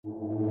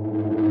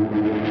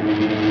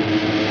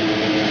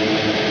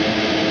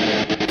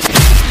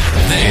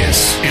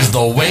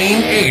The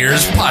Wayne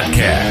Ayers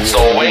Podcast.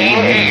 The Wayne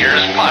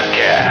Ayers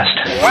Podcast.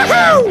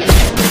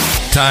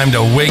 Woohoo! Time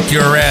to wake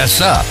your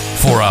ass up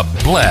for a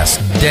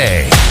blessed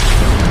day.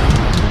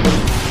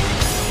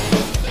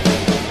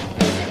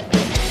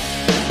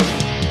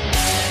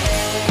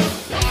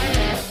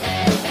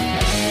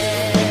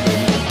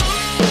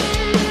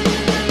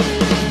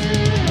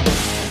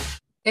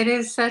 It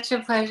is such a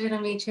pleasure to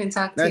meet you and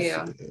talk to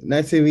you.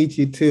 Nice to meet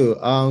you too.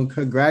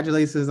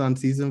 Congratulations on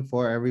season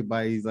 4.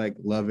 Everybody's like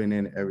loving it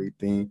and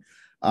everything.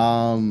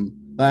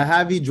 But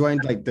have you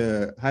joined like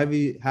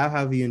how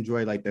have you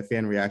enjoyed like the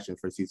fan reaction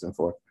for season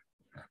 4?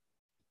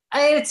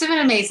 It's been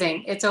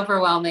amazing. It's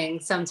overwhelming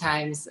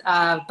sometimes.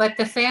 But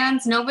the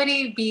fans,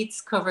 nobody beats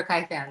Cobra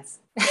Kai fans.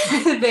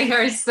 They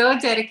are so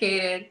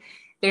dedicated.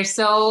 They're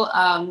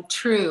so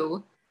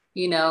true.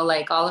 You know,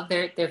 like all of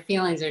their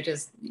feelings are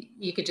just,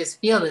 you could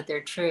just feel that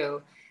they're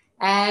true.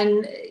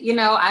 And, you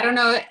know, I don't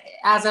know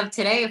as of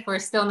today if we're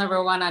still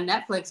number 1 on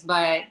Netflix,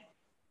 but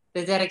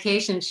the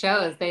dedication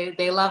shows.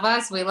 They love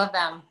us. We love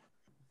them.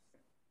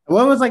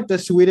 What was like the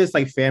sweetest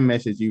like fan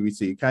message you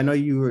received? I know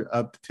you were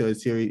up to a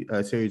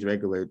series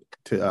regular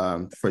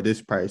to for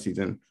this prior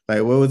season.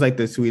 Like, what was like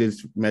the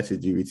sweetest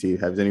message you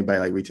received? Has anybody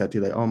like reached out to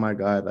you like, oh my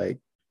God, like?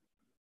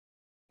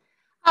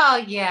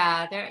 Oh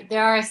yeah,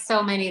 there are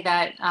so many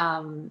that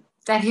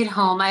hit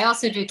home. I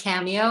also do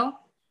Cameo,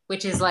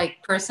 which is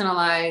like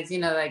personalized, you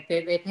know, like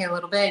they pay a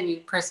little bit and you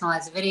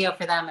personalize a video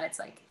for them and it's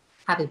like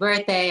happy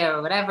birthday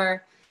or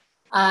whatever.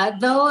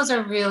 Those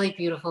are really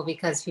beautiful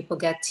because people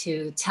get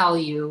to tell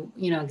you,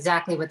 you know,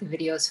 exactly what the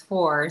video is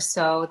for.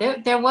 So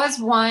there was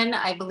one,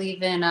 I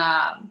believe in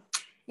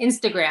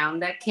Instagram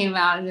that came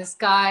out, and this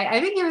guy,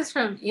 I think he was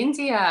from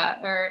India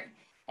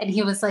and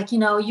he was like, you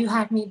know, you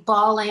had me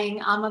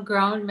bawling. I'm a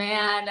grown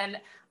man and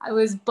I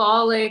was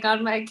bawling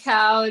on my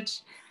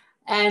couch.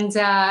 And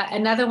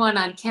another one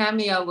on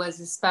Cameo was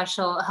a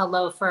special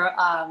hello for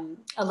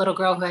a little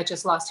girl who had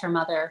just lost her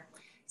mother.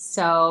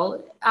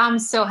 So I'm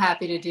so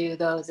happy to do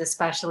those,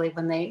 especially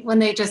when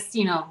they just,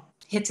 you know,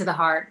 hit to the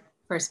heart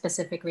for a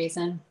specific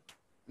reason.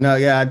 No,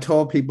 yeah, I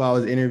told people I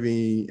was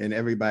interviewing and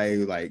everybody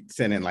like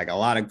sent in like a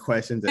lot of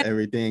questions and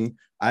everything.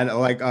 I know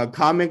like a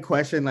common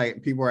question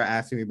like people are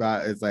asking me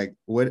about is like,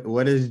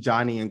 what is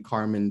Johnny and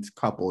Carmen's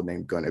couple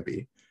name going to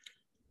be?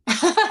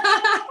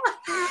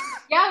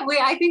 Yeah,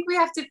 I think we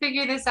have to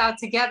figure this out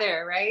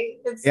together, right?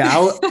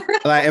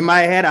 Like in my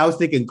head, I was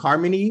thinking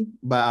Carmony,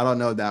 but I don't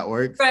know if that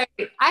works. Right.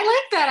 I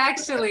like that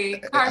actually,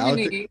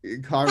 Carmony.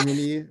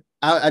 Carmony.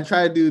 I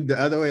try to do the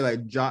other way,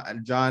 like John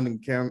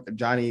and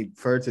Johnny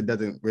first. It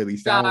doesn't really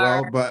sound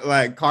well, but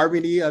like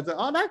Carmony, I was like,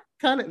 oh,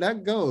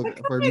 that goes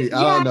for me.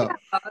 I don't know.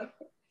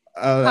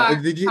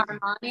 Did you?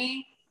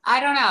 Carmony? I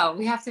don't know.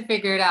 We have to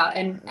figure it out,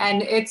 and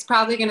it's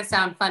probably going to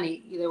sound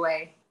funny either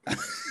way.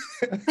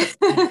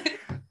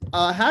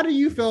 How do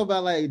you feel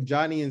about like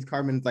Johnny and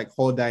Carmen's like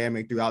whole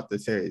dynamic throughout the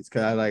series?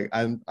 Because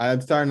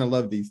I'm starting to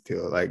love these two.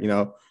 Like, you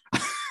know.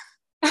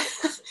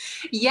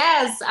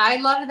 Yes, I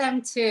love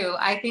them too.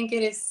 I think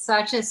it is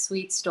such a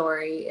sweet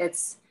story.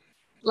 It's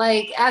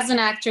like, as an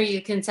actor,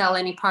 you can tell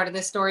any part of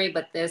the story,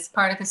 but this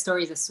part of the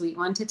story is a sweet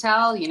one to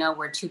tell, you know,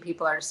 where two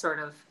people are sort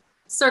of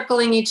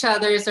circling each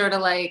other, sort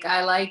of like,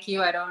 I like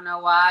you, I don't know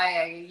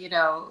why,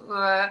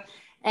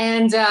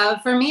 And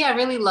for me, I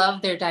really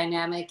love their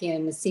dynamic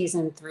in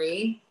season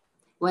 3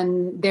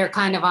 when they're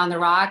kind of on the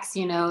rocks,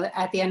 you know,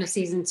 at the end of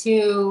season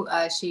 2,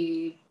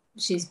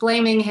 she's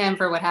blaming him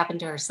for what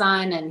happened to her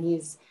son, and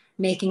he's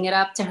making it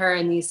up to her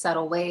in these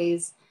subtle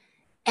ways.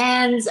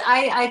 And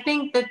I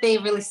think that they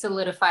really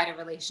solidified a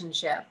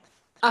relationship,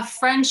 a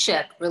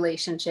friendship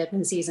relationship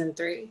in season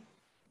 3,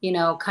 you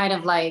know, kind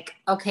of like,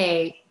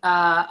 okay,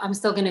 I'm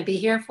still going to be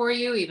here for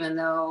you, even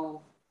though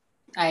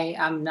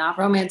I'm not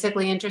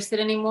romantically interested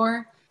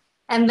anymore.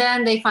 And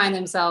then they find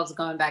themselves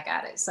going back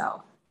at it.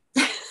 So.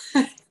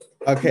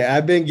 Okay,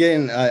 I've been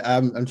getting.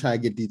 I'm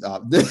trying to get these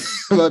off.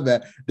 My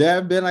bad. There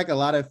have been like a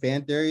lot of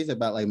fan theories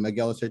about like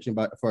Miguel searching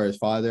for his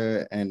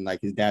father and like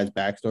his dad's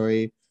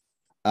backstory.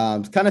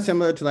 It's kind of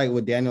similar to like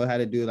what Daniel had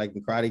to do like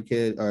in Karate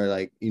Kid, or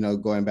like, you know,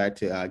 going back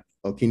to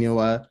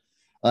Okinawa.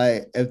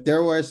 Like, if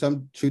there were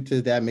some truth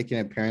to that making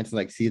an appearance in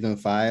like season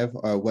 5,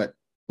 or what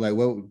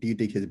do you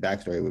think his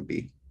backstory would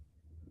be?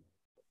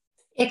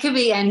 It could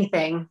be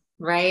anything,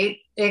 right?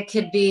 It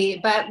could be,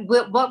 but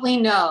what we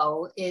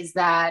know is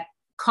that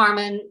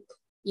Carmen,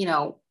 you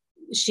know,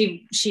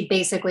 she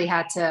basically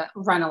had to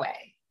run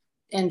away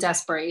in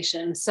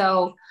desperation.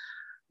 So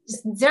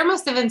there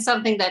must have been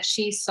something that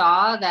she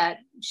saw, that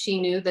she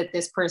knew that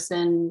this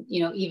person,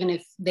 you know, even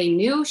if they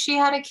knew she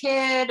had a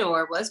kid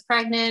or was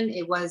pregnant,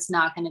 it was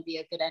not going to be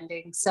a good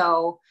ending.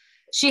 So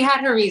she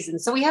had her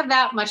reasons. So we have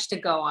that much to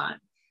go on.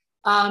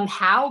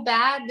 How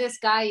bad this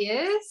guy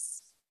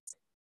is,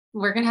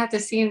 we're going to have to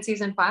see in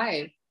season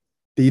 5.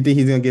 Do you think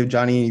he's going to give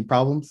Johnny any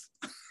problems?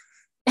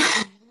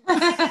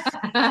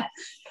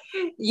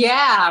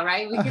 Yeah,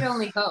 right. We could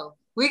only hope.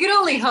 We could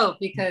only hope,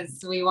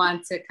 because we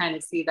want to kind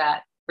of see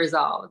that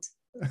resolved.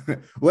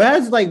 What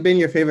has like been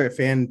your favorite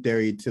fan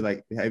theory to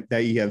like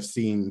that you have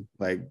seen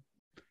like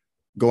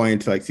going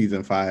into like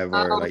season 5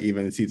 or Oh like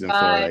even season 4?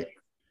 God, Like,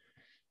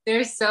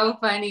 they're so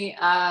funny.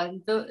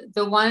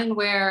 The one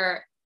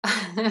where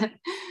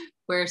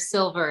where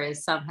Silver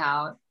is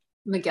somehow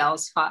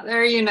Miguel's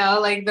father,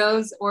 like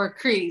those, or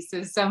Kreese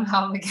is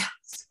somehow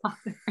Miguel's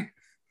father.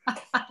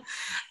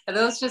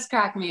 Those just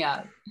crack me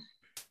up.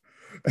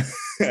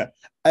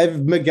 if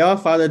Miguel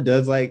father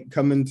does like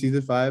come in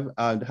season 5,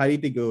 how do you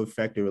think it will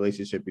affect the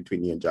relationship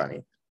between you and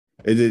Johnny?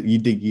 Is it you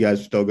think you guys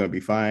are still gonna be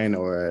fine,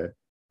 or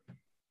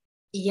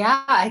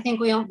Yeah, I think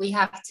we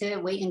have to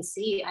wait and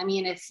see. I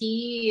mean, if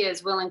he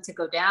is willing to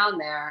go down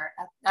there,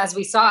 as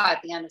we saw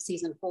at the end of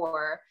season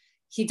 4,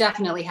 he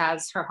definitely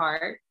has her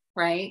heart,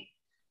 right?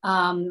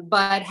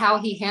 But how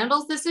he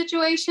handles the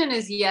situation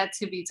is yet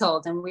to be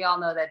told. And we all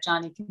know that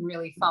Johnny can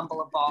really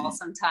fumble a ball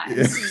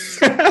sometimes.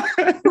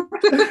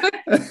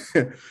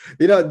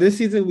 yeah. This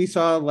season we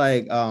saw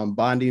like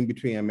bonding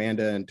between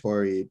Amanda and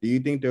Tori. Do you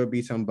think there will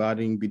be some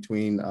bonding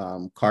between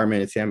Carmen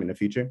and Sam in the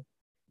future?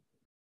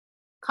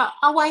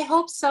 Oh, I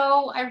hope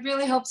so. I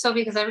really hope so,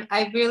 because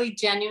I really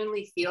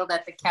genuinely feel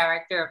that the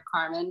character of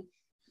Carmen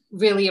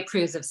really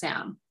approves of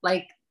Sam.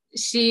 Like,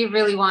 she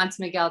really wants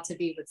Miguel to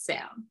be with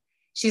Sam.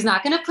 She's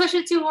not going to push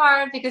it too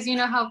hard, because you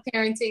know how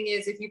parenting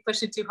is. If you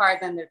push it too hard,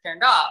 then they're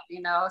turned off.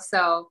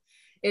 So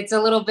it's a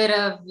little bit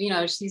of,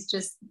 she's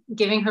just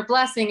giving her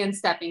blessing and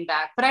stepping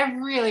back. But I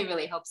really,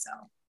 really hope so.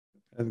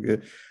 That's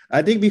good.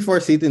 I think before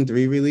season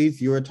 3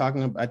 release, you were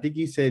talking about, I think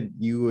you said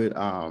you would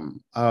I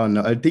don't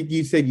know. I think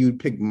you said you'd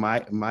pick my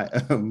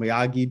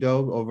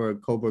Miyagi-Do over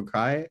Cobra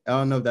Kai. I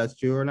don't know if that's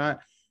true or not.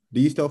 Do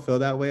you still feel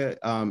that way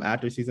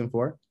after season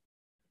 4?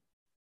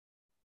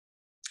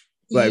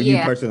 Like you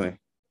Yeah. personally.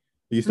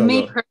 You still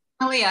Me go.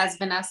 personally, as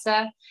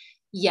Vanessa,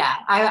 yeah,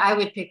 I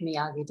would pick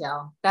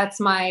Miyagi-Do. That's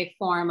my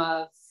form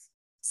of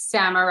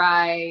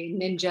samurai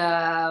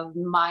ninja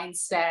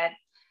mindset.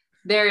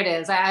 There it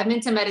is. I'm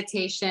into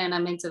meditation.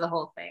 I'm into the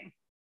whole thing.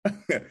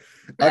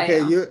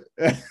 Okay,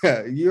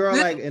 you're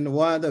like in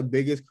one of the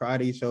biggest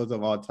karate shows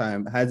of all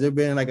time. Has there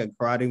been like a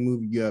karate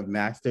move you have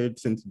mastered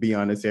since being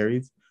on the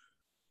series?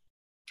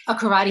 A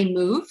karate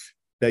move?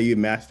 That you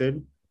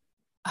mastered?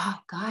 Oh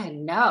God,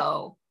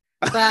 no.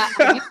 But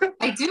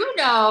I do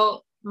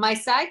know my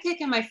side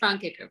kick and my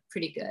front kick are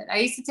pretty good. I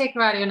used to take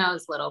karate when I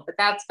was little, but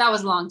that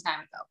was a long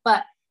time ago.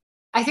 But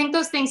I think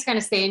those things kind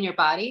of stay in your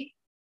body.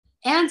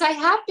 And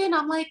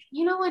I'm like,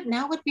 you know what?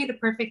 Now would be the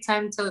perfect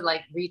time to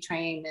like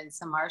retrain in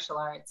some martial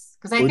arts,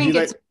 because I think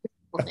it's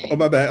a thing. Oh,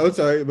 my bad. Oh,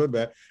 sorry, my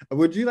bad.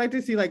 Would you like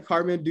to see like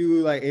Carmen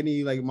do like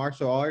any like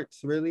martial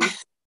arts, really?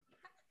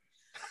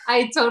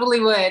 I totally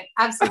would.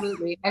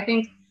 Absolutely. I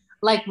think,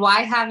 like,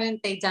 why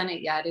haven't they done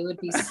it yet? It would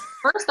be,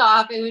 first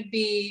off, it would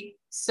be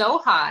so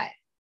hot.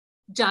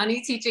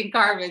 Johnny teaching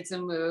Carmen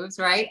some moves,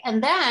 right?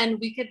 And then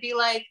we could be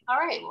like, all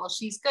right, well,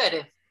 she's good.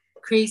 If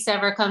Kreese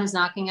ever comes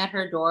knocking at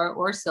her door,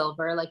 or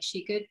Silver, like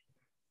she could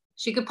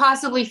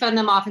possibly fend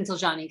them off until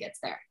Johnny gets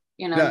there.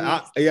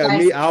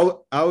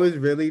 I was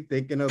really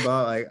thinking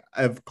about like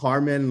if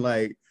Carmen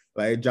like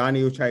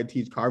Johnny was trying to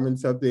teach Carmen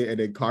something,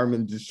 and then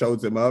Carmen just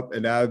shows him up,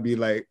 and that would be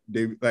like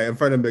in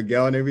front of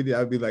Miguel and everything.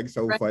 That'd be like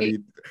so right. Funny.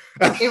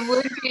 It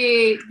would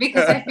be,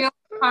 because I feel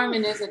like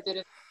Carmen is a bit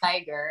of a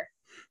tiger,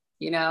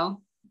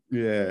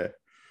 Yeah.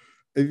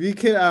 If you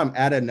could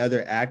add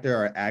another actor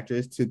or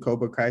actress to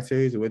Cobra Kai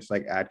series, which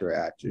like actor or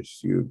actress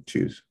you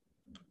choose?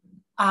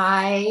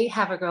 I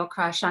have a girl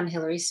crush on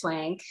Hilary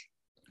Swank.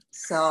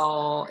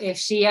 So if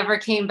she ever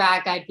came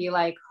back, I'd be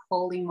like,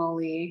 holy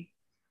moly.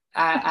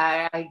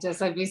 I'd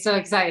be so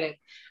excited.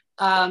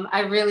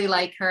 I really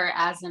like her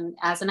as an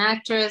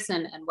actress,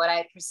 and what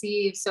I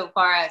perceive so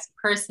far as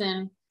a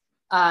person.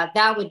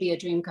 That would be a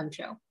dream come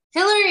true.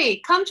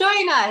 Hilary, come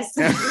join us.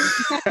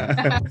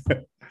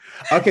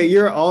 Okay,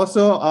 you're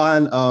also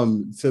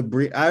on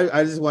Sabrina.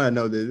 I just want to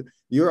know this.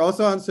 You're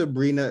also on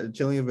Sabrina,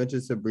 Chilling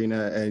Adventures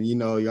Sabrina, and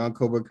you're on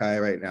Cobra Kai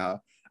right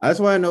now. I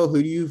just want to know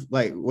who do you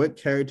like, what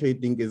character you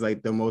think is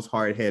like the most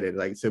hard-headed,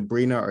 like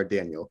Sabrina or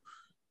Daniel?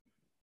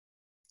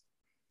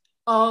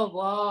 Oh,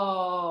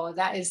 whoa,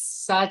 that is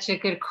such a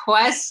good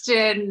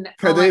question.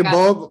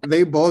 Because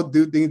they both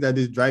do things that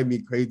just drive me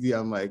crazy.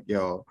 I'm like,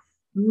 yo.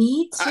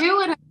 Me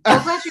too, and I'm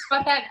so glad you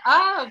brought that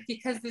up,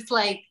 because it's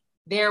like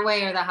their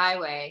way or the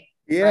highway.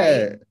 Yeah,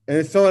 right? And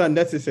it's so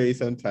unnecessary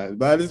sometimes.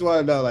 But I just want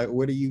to know, like,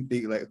 what do you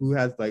think? Like,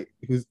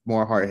 who's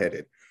more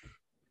hard-headed?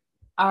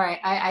 All right,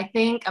 I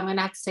think I'm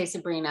gonna have to say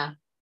Sabrina.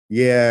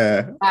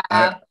 Yeah,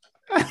 I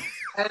have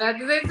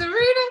to say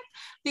Sabrina,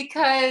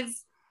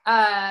 because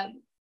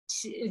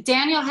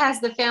Daniel has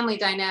the family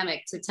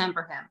dynamic to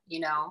temper him.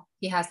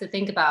 He has to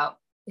think about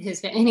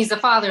and he's the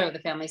father of the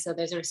family, so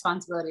there's a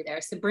responsibility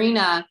there.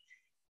 Sabrina,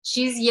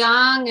 she's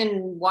young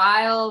and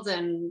wild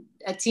and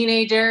a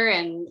teenager,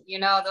 and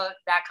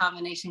that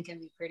combination can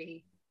be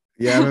pretty.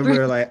 Yeah,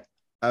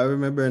 I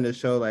remember in the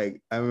show,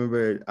 like I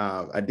remember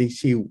I think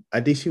she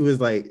was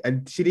like,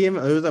 she didn't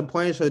even, it was a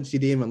point in the show she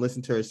didn't even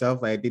listen to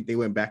herself. Like I think they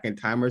went back in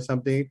time or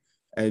something,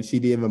 and she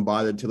didn't even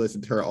bother to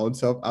listen to her own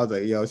self. I was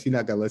like, yo, she's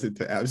not gonna listen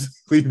to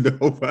absolutely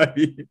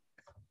nobody.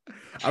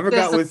 I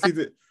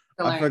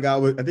I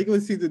forgot what, I think it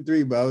was season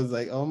 3, but I was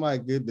like, oh my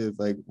goodness,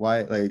 like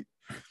why, like,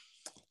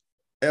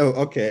 oh,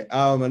 okay.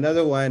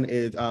 Another one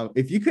is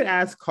if you could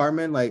ask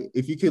Carmen, like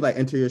if you could like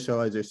enter your show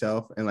as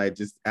yourself and like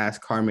just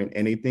ask Carmen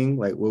anything,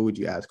 like what would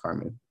you ask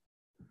Carmen?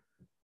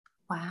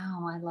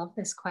 Wow, I love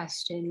this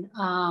question.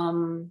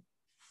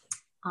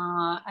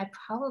 I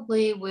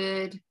probably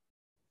would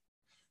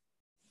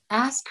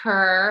ask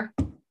her,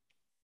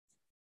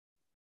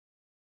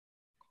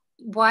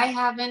 why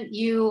haven't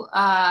you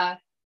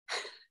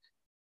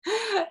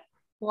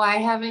why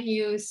haven't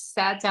you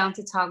sat down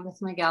to talk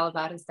with Miguel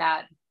about his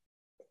dad?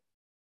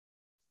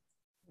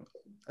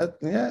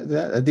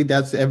 Yeah, I think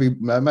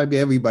that might be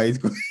everybody's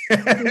question.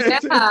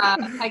 Yeah,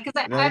 because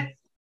I,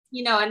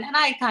 you know, and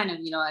I kind of,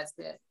 you know, as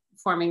the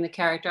forming the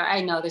character,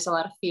 I know there's a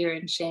lot of fear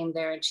and shame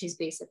there, and she's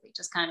basically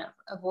just kind of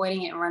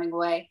avoiding it and running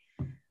away.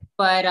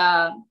 But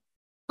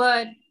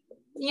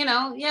you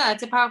know, yeah,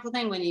 it's a powerful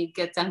thing when you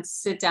get them to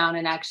sit down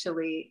and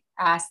actually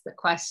ask the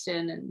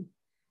question. And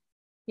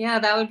yeah,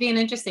 that would be an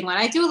interesting one.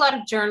 I do a lot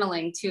of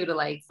journaling too, to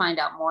like find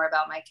out more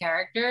about my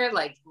character,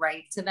 like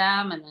write to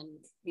them and then,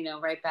 you know,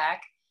 write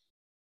back.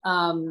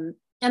 And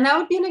that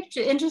would be an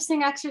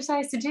interesting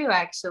exercise to do,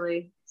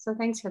 actually. So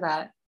thanks for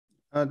that.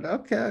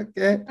 Okay.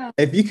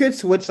 If you could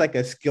switch like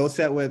a skill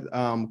set with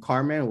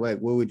Carmen,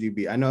 what would you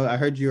be? I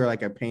heard you were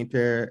like a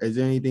painter. Is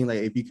there anything like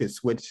if you could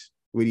switch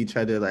with each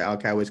other, like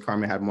okay, I wish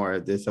Carmen had more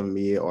of this of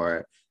me,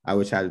 or I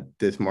wish I had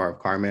this more of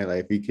Carmen.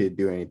 Like if you could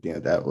do anything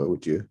like that, what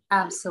would you?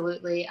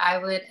 Absolutely. I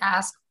would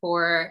ask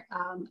for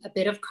a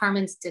bit of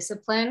Carmen's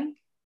discipline.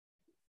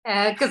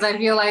 Because I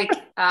feel like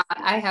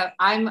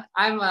I'm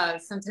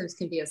sometimes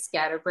can be a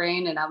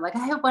scatterbrain, and I'm like,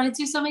 I want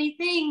to do so many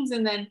things,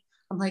 and then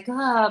I'm like,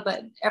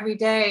 but every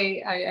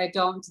day I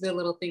don't do the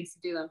little things to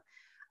do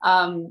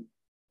them.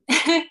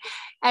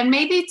 And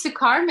maybe to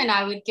Carmen,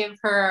 I would give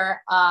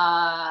her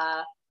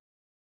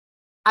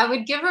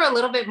a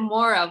little bit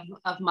more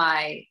of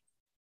my,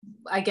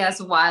 I guess,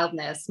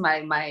 wildness,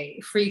 my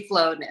free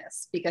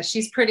flowness, because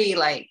she's pretty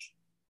like,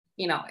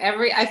 you know,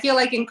 I feel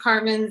like in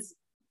Carmen's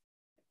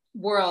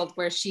world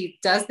where she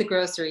does the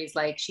groceries,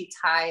 like she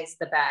ties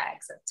the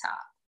bags up top.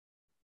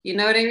 You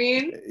know what I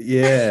mean?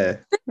 Yeah.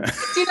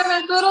 You know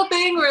that little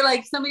thing where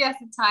like somebody has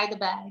to tie the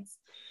bags.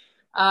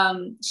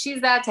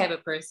 She's that type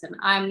of person.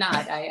 I'm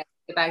not. I have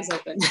the bags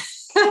open.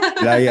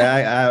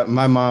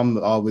 My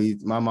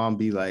mom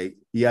be like,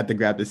 you have to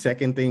grab the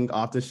second thing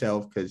off the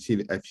shelf because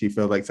she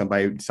feels like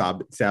somebody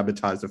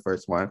sabotaged the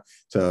first one.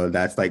 So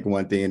that's like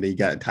one thing, and then you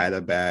got to tie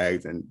the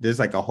bags, and there's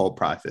like a whole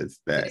process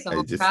process.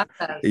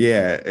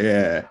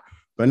 Yeah.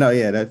 But no,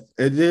 yeah,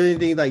 is there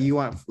anything like you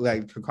want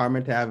like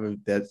Carmen to have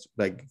that's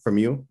like from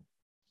you?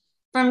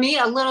 For me,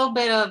 a little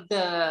bit of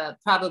the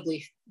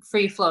probably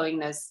free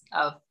flowingness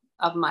of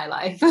my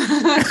life.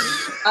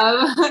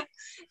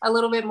 A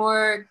little bit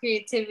more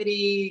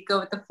creativity, go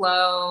with the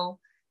flow.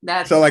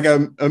 That's so like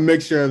a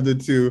mixture of the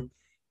two.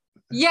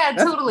 Yeah,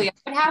 totally. I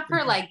would have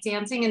her like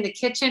dancing in the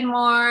kitchen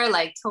more,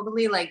 like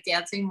totally like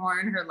dancing more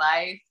in her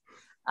life.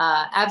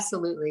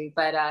 Absolutely.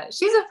 But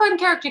she's a fun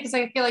character because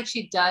I feel like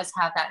she does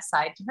have that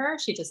side to her.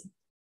 She just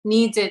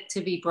needs it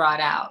to be brought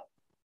out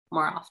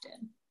more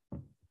often.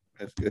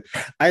 That's good.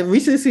 I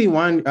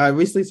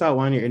recently saw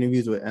one of your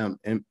interviews with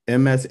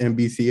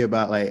MSNBC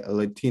about like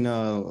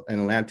Latino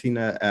and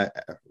Latina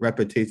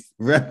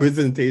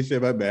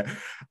representation. My bad.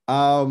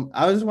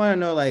 I just want to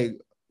know like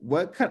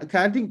what kind of,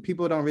 I think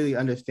people don't really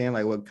understand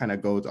like what kind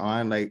of goes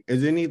on. Like,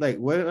 is there any like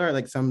what are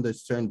like some of the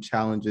certain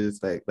challenges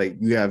like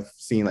you have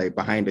seen like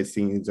behind the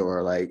scenes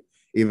or like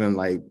even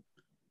like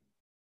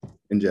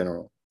in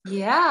general?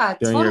 Yeah,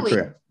 during totally.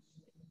 your career?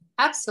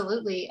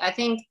 Absolutely. I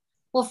think,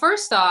 well,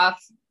 first off,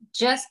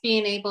 just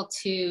being able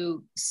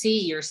to see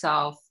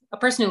yourself, a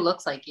person who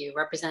looks like you,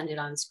 represented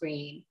on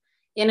screen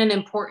in an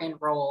important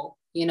role,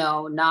 you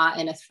know, not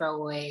in a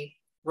throwaway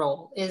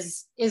role,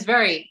 is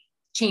very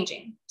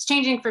changing. It's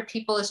changing for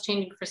people, it's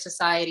changing for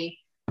society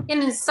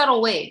in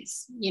subtle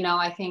ways, you know.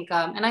 I think,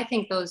 and I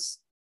think those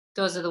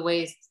are the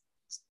ways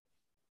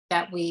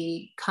that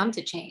we come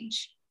to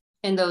change,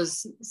 in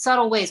those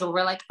subtle ways where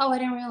we're like, oh, I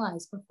didn't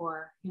realize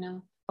before, you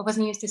know, I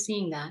wasn't used to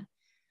seeing that.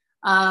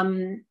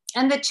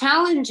 And the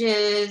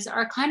challenges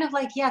are kind of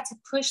like, yeah, to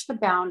push the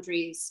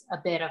boundaries a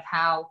bit of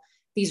how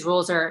these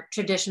roles are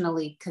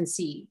traditionally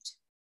conceived,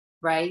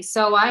 right?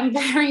 So I'm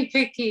very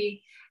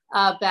picky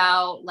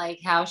about like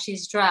how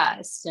she's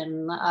dressed,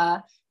 and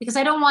because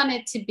I don't want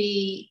it to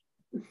be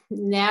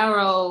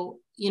narrow,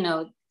 you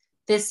know,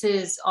 this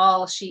is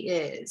all she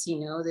is, you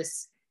know,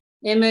 this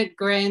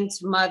immigrant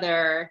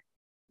mother,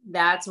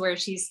 that's where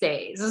she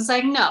stays. It's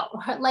like, no,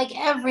 like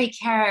every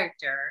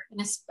character,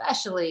 and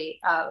especially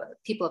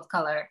people of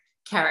color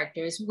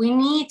characters, we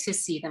need to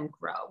see them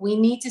grow. We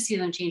need to see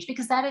them change,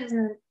 because that is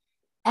in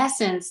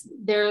essence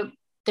their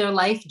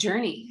life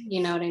journey.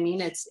 You know what I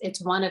mean?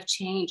 It's one of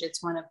change.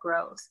 It's one of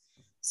growth.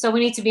 So we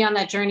need to be on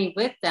that journey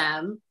with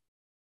them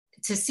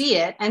to see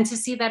it, and to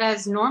see that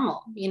as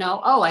normal. You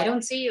know, oh, I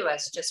don't see you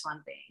as just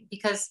one thing,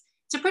 because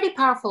it's a pretty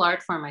powerful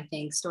art form, I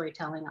think,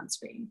 storytelling on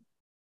screen.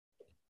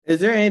 Is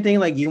there anything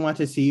like you want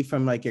to see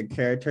from like your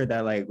character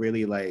that like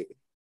really like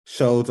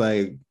shows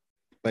like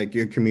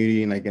your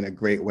community in like in a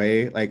great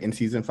way, like in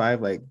season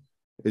 5? Like,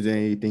 is there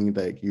anything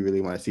like you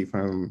really want to see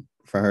from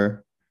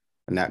her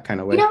in that kind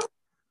of You way? know,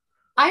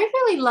 I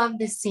really love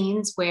the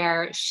scenes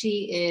where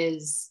she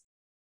is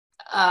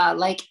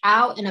like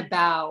out and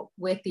about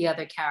with the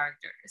other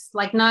characters,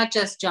 like not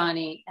just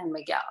Johnny and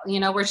Miguel,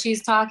 where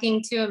she's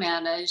talking to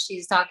Amanda,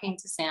 she's talking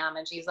to Sam,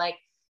 and she's like,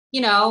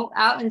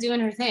 out and doing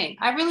her thing.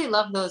 I really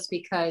love those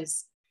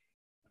because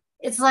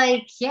it's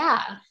like,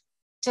 yeah,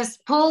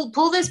 just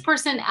pull this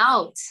person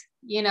out.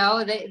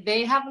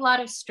 They have a lot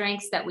of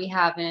strengths that we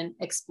haven't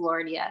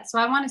explored yet. So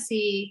I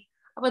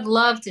would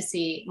love to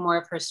see more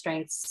of her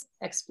strengths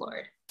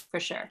explored for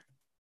sure.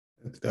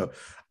 So,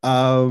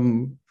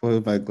 what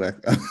if I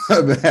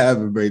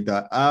have a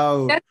breakdown?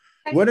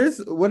 What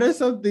are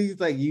some things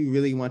like you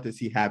really want to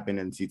see happen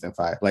in season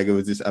 5? Like it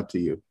was just up to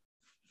you.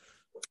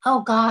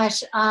 Oh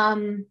gosh.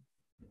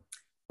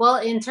 Well,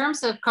 in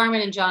terms of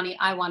Carmen and Johnny,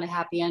 I want a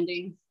happy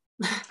ending.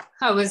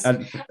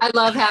 And I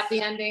love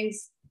happy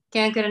endings.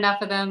 Can't get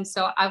enough of them.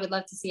 So I would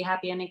love to see a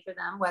happy ending for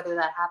them. Whether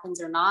that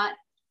happens or not,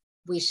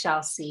 we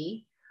shall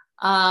see.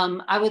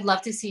 I would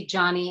love to see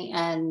Johnny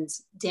and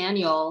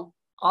Daniel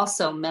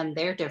also mend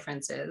their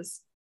differences.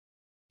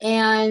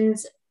 And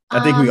I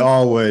think we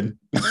all would.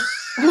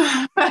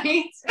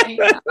 right?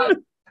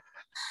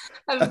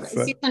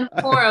 Season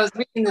 4, I was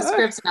reading the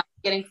scripts and I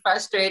was getting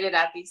frustrated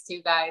at these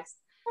two guys.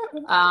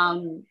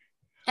 And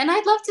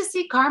I'd love to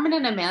see Carmen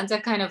and Amanda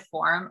kind of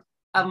form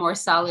a more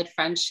solid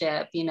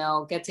friendship,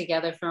 get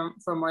together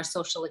for more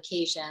social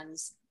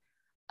occasions.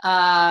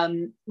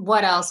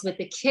 What else with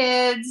the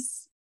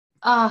kids?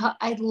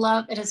 I'd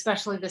love it,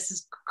 especially this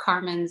is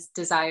Carmen's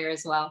desire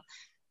as well,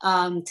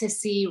 to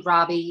see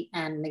Robbie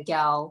and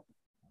Miguel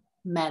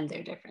mend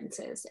their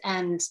differences.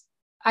 And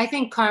I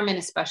think Carmen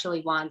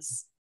especially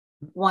wants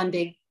one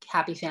big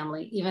happy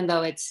family, even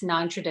though it's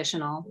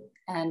non-traditional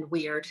and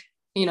weird.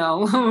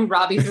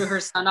 Robbie threw her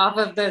son off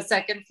of the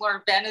second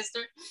floor banister.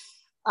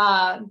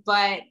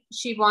 But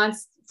she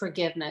wants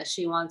forgiveness.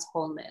 She wants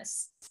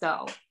wholeness.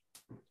 So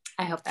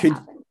I hope that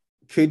happens.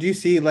 Could you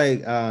see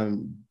like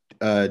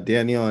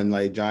Daniel and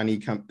like Johnny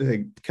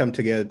come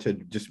together to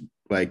just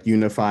like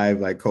unify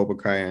like Cobra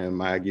Kai and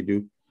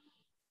Miyagi-Do?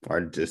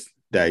 Or just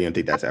that you don't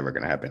think that's ever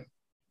gonna happen?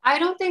 I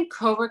don't think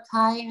Cobra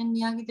Kai and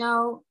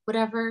Miyagi-Do would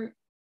ever,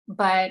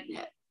 but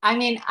I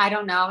mean, I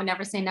don't know.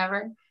 Never say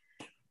never.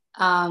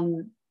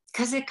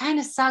 Because it kind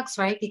of sucks,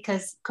 right?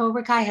 Because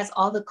Cobra Kai has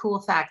all the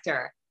cool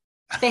factor.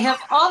 They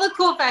have all the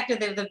cool factor.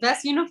 They have the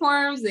best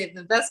uniforms. They have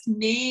the best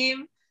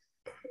name.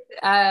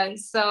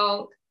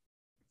 So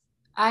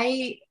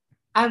I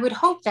would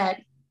hope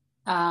that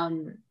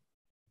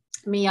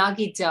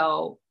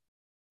Miyagi-Do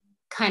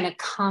kind of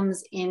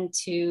comes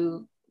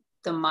into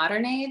the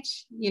modern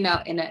age, in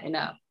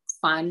a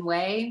fun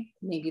way.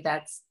 Maybe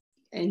that's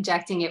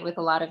injecting it with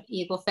a lot of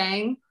Eagle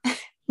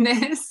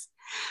Fangness.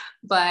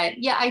 But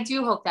yeah, I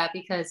do hope that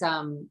because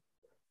the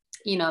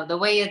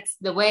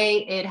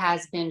way it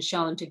has been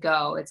shown to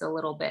go, it's a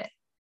little bit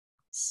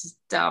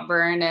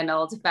stubborn and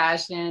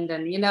old-fashioned,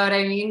 and you know what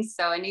I mean?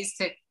 So it needs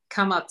to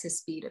come up to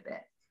speed a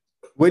bit.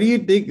 What do you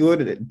think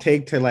would it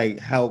take to like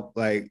help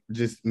like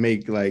just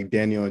make like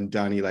Daniel and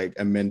Johnny like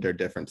amend their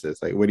differences?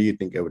 Like what do you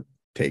think it would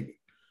take?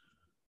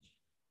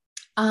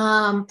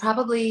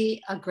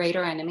 Probably a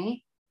greater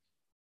enemy,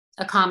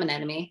 a common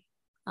enemy,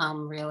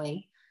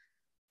 really.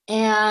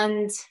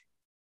 And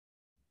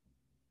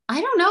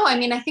I don't know. I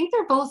mean, I think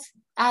they're both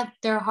at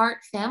their heart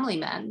family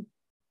men.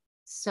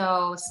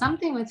 So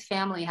something with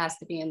family has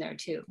to be in there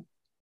too.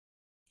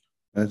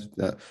 That's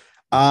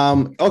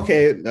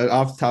okay,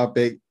 off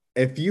topic.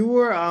 If you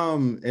were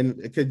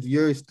and because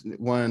you're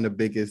one of the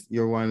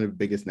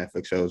biggest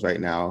Netflix shows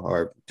right now,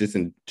 or just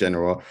in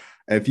general,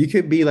 if you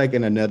could be like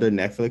in another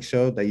Netflix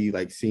show that you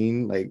like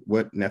seen, like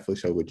what Netflix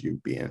show would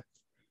you be in?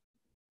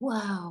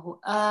 Wow.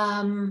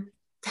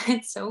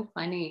 That's so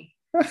funny.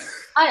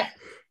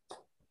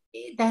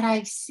 That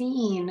I've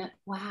seen.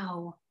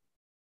 Wow.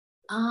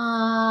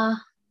 Oh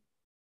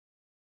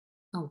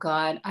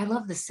God, I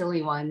love the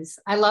silly ones.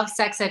 I love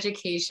Sex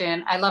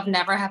Education. I love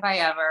Never Have I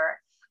Ever.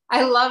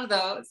 I love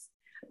those.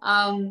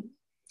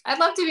 I'd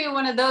love to be in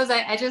one of those.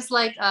 I just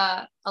like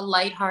a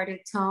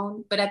lighthearted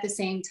tone, but at the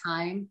same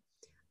time,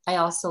 I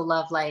also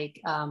love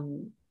like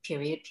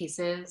period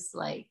pieces,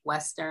 like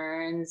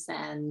Westerns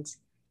and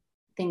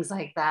things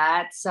like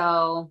that.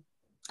 So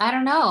I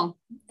don't know,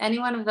 any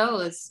one of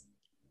those.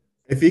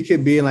 If you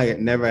could be in like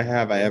Never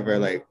Have I Ever,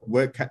 like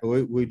what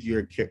would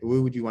you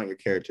want your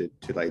character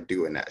to like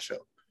do in that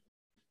show?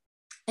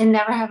 And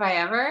Never Have I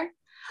Ever?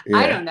 Yeah.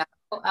 I don't know.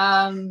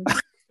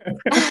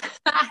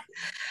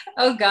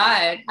 Oh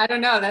God, I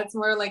don't know. That's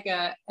more like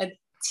a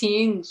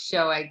teen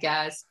show, I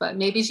guess. But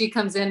maybe she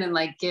comes in and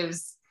like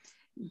gives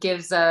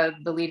the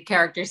lead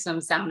character some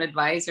sound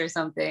advice or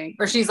something,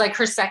 or she's like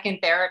her second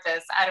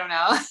therapist. I don't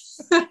know.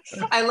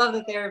 I love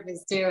the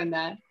therapist too in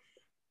that.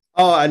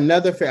 Oh,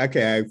 another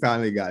okay, I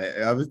finally got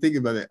it. I was thinking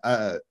about it.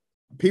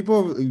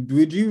 People,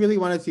 would you really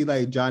want to see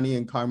like Johnny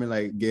and Carmen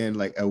like getting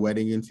like a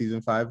wedding in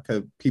season 5?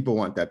 Because people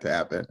want that to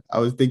happen. I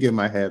was thinking in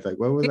my head, like,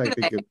 what was I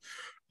thinking?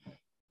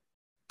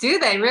 Do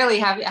they really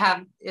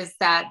have is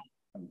that?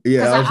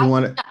 Yeah, Because I was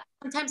one.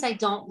 sometimes I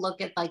don't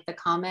look at like the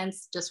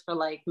comments just for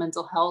like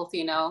mental health,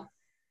 you know.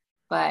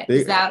 But They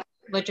is that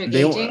what you're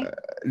they gauging?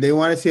 they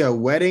want to see a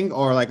wedding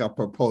or like a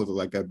proposal,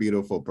 like a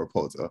beautiful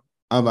proposal.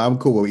 I'm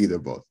cool with either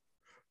both.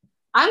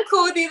 I'm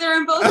cool with either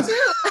and both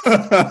too.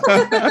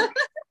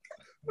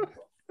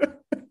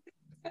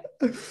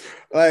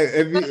 Like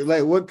if you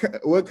like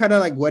what kind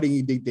of like wedding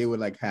you think they would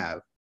like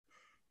have?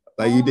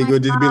 Like you Oh think my it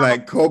would just be God.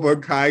 like Cobra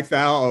Kai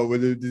style, or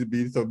would it just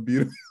be so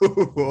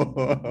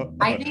beautiful?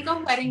 I think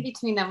a wedding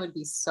between them would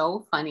be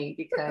so funny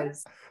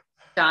because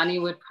Johnny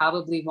would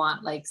probably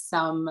want like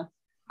some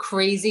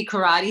crazy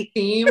karate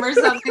theme or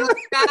something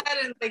like that.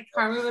 And like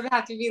Carmen would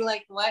have to be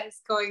like, what is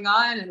going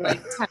on? And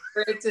like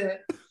temper it to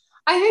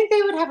I think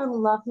they would have a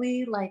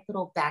lovely like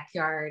little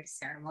backyard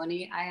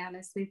ceremony, I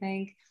honestly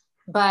think.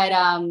 But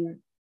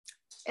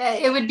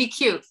it would be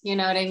cute, you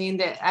know what I mean?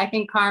 That I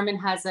think Carmen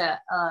has a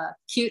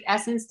cute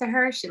essence to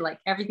her. She like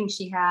everything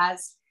she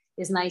has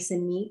is nice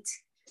and neat.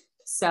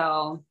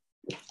 So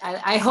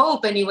I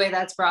hope anyway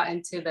that's brought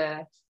into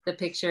the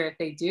picture if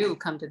they do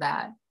come to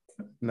that.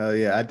 No,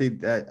 yeah, I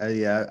think that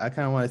yeah, I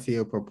kind of want to see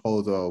a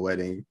proposal or a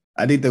wedding.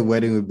 I think the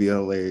wedding would be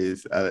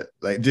hilarious.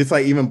 Like just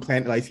like even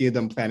plan like seeing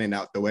them planning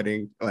out the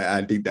wedding. Like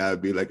I think that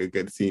would be like a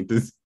good scene to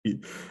see.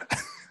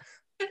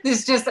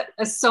 There's just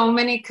so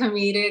many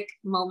comedic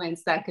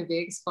moments that could be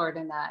explored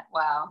in that.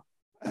 Wow.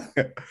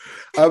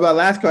 My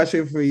last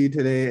question for you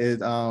today is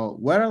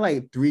what are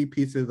like three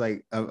pieces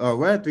like or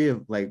what are three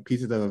of like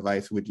pieces of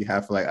advice would you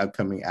have for like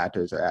upcoming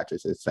actors or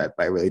actresses that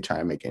by really trying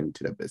to make it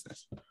into the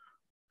business?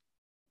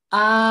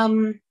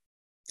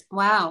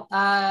 Wow.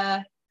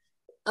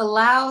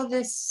 Allow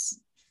this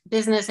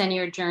business and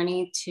your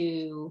journey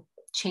to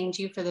change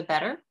you for the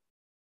better,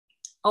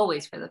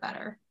 always for the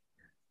better.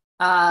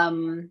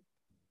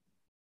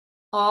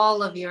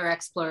 All of your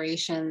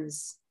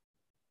explorations,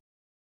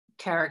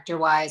 character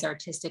wise,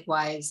 artistic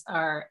wise,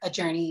 are a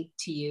journey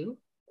to you.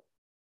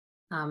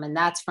 And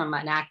that's from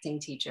an acting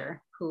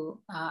teacher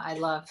who I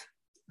love,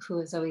 who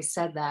has always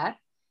said that.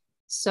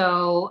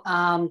 So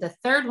the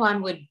third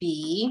one would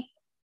be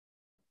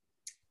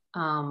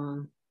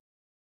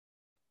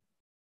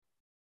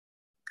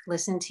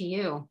listen to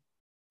you,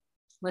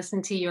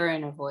 listen to your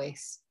inner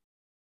voice.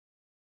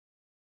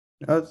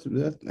 That's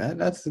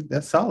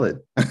solid.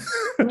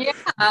 Yeah.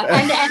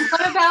 And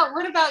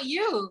what about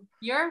you?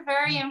 You're a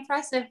very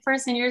impressive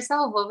person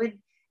yourself.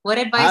 What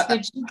advice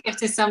would you give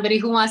to somebody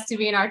who wants to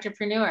be an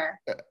entrepreneur?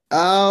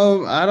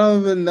 I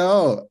don't even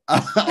know.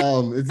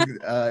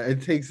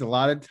 It takes a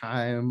lot of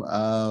time,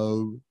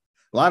 a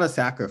lot of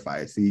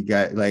sacrifice. You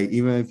got like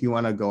even if you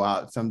want to go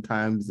out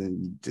sometimes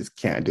and you just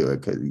can't do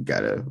it because you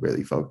gotta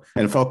really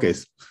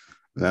focus.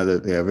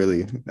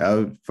 Really,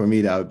 for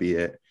me that would be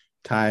it.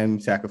 Time,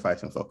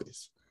 sacrifice, and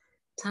focus.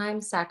 Time,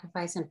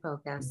 sacrifice, and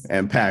focus.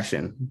 And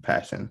passion.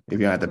 If you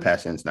don't have the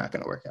passion, it's not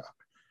going to work out.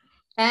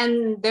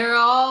 And they're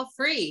all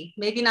free.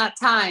 Maybe not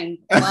time.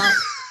 Well,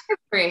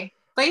 free.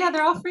 But yeah,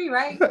 they're all free,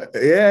 right?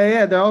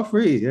 Yeah, they're all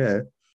free. Yeah.